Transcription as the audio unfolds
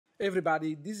Hey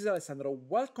everybody, this is Alessandro.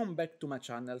 Welcome back to my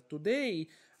channel. Today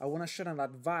I want to share an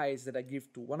advice that I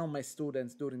give to one of my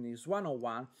students during his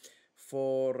 101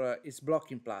 for his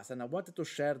blocking plus, and I wanted to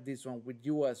share this one with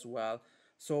you as well.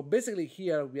 So basically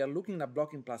here we are looking at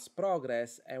blocking plus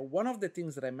progress, and one of the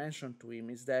things that I mentioned to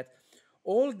him is that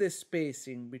all the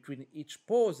spacing between each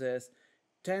poses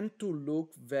tend to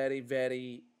look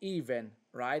very even,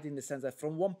 right? In the sense that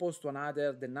from one pose to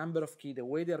another, the number of keys, the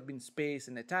way they are being spaced,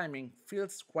 and the timing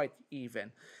feels quite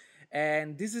even.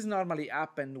 And this is normally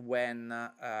happened when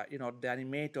the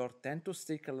animator tend to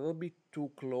stick a little bit too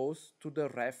close to the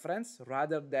reference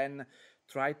rather than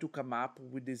try to come up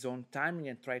with his own timing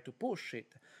and try to push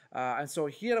it. And so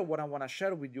here what I want to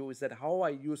share with you is that how I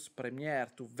use Premiere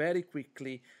to very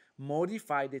quickly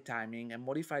modify the timing and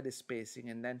modify the spacing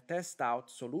and then test out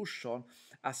solution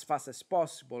as fast as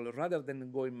possible rather than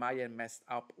go in Maya and mess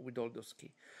up with all those keys.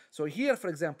 So here, for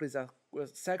example, is a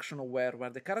section where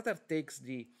the character takes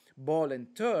the ball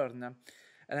and turn,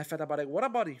 and I thought about it, what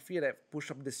about if here I push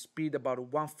up the speed about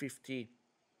 150%,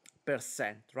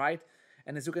 right?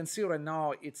 And as you can see right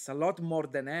now, it's a lot more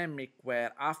dynamic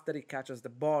where after he catches the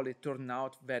ball, it turns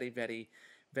out very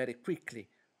quickly,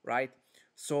 right?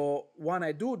 So when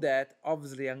I do that,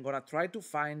 obviously I'm gonna try to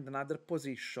find another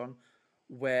position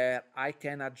where I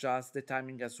can adjust the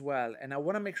timing as well. And I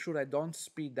wanna make sure I don't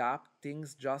speed up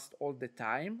things just all the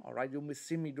time, all right? You will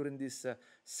see me during this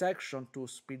section to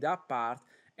speed up part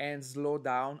and slow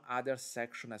down other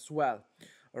section as well,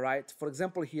 all right? For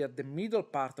example, here, the middle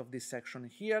part of this section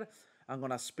here, I'm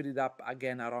gonna speed it up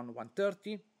again around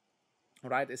 130, all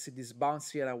right? I see this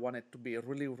bounce here, I want it to be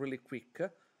really quick,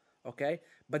 okay?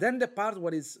 But then the part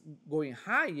where it's going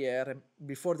higher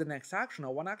before the next action, I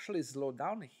want to actually slow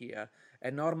down here.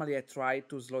 And normally I try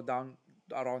to slow down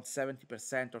around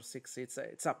 70% or 60%.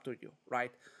 It's up to you,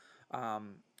 right?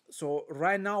 So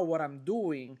right now what I'm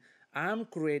doing, I'm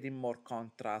creating more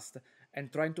contrast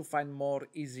and trying to find more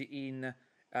easy in,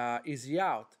 easy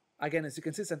out. Again, as you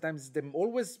can see, sometimes the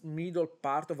always middle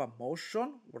part of a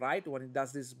motion, right? When it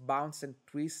does this bounce and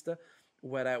twist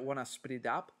where I want to speed it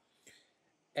up.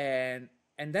 And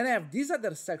then I have this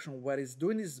other section where it's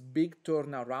doing this big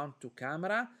turnaround to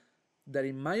camera that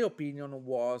in my opinion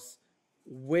was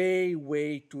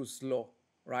way too slow,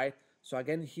 right? So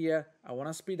again here, I want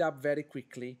to speed up very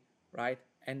quickly, right?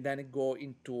 And then go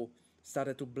into,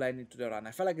 started to blend into the run.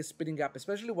 I felt like it's speeding up,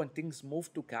 especially when things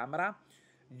move to camera,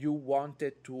 you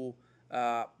wanted to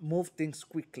move things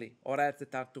quickly or else it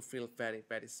start to feel very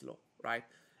slow, right?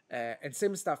 And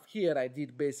same stuff here, I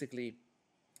did basically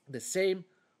the same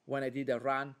when I did a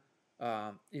run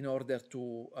in order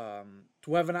to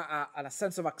have a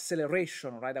sense of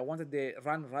acceleration, right? I wanted the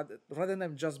run rather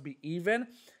than just be even,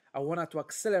 I wanted to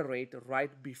accelerate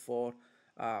right before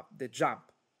the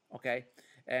jump, okay?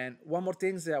 And one more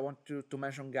thing that I want to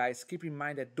mention, guys, keep in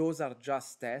mind that those are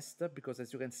just tests, because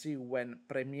as you can see, when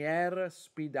Premiere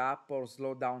speed up or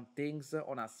slow down things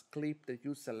on a clip that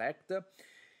you select,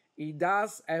 it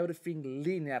does everything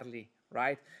linearly,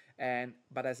 right?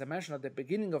 But as I mentioned at the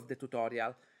beginning of the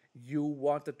tutorial, you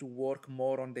wanted to work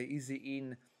more on the easy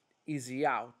in, easy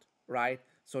out, right?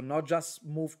 So not just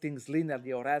move things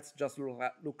linearly or else just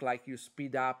look like you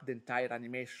speed up the entire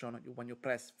animation when you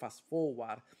press fast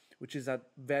forward, which is a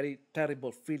very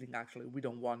terrible feeling actually. We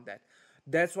don't want that.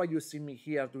 That's why you see me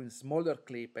here doing smaller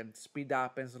clip and speed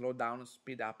up and slow down,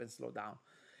 speed up and slow down.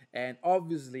 And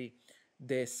obviously,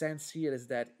 the sense here is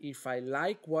that if I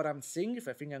like what I'm seeing, if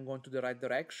I think I'm going to the right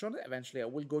direction, eventually I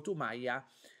will go to Maya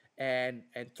and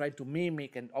try to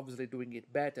mimic and obviously doing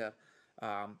it better,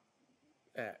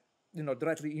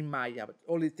 directly in Maya. But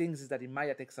only things is that in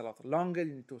Maya takes a lot longer.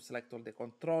 You need to select all the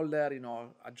controller,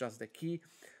 adjust the key.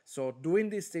 So doing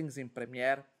these things in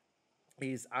Premiere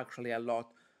is actually a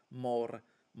lot more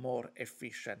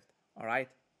efficient, all right?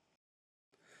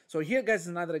 So here, guys, is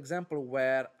another example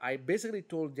where I basically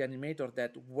told the animator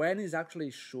that when he's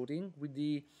actually shooting with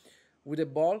the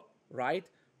ball, right,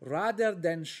 rather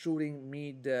than shooting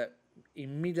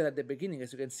immediately at the beginning,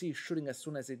 as you can see, shooting as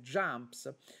soon as it jumps,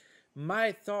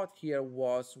 my thought here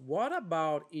was, what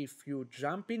about if you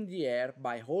jump in the air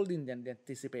by holding the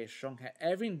anticipation,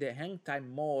 having the hang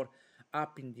time more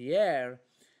up in the air,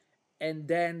 and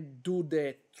then do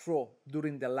the throw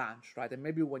during the launch, right? And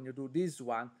maybe when you do this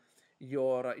one,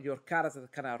 your character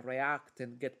kind of react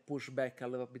and get pushed back a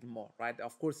little bit more, right?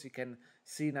 Of course, you can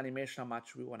see in animation how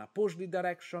much we want to push the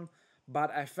direction,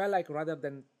 but I felt like rather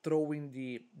than throwing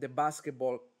the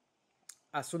basketball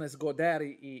as soon as go there,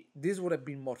 this would have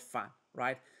been more fun,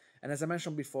 right? And as I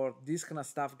mentioned before, this kind of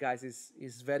stuff, guys,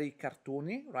 is very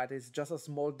cartoony, right? It's just a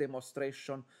small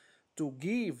demonstration to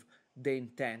give the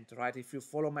intent, right? If you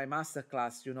follow my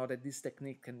masterclass, you know that this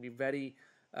technique can be very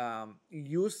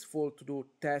useful to do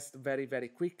tests very, very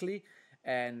quickly.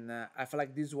 And I feel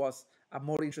like this was a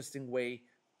more interesting way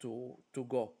to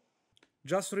go.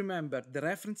 Just remember, the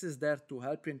reference is there to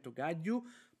help you and to guide you,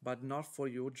 but not for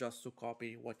you just to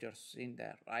copy what you're seeing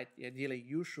there, right? Ideally,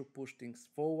 you should push things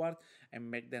forward and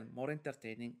make them more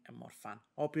entertaining and more fun.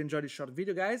 Hope you enjoyed this short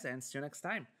video, guys, and see you next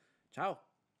time. Ciao!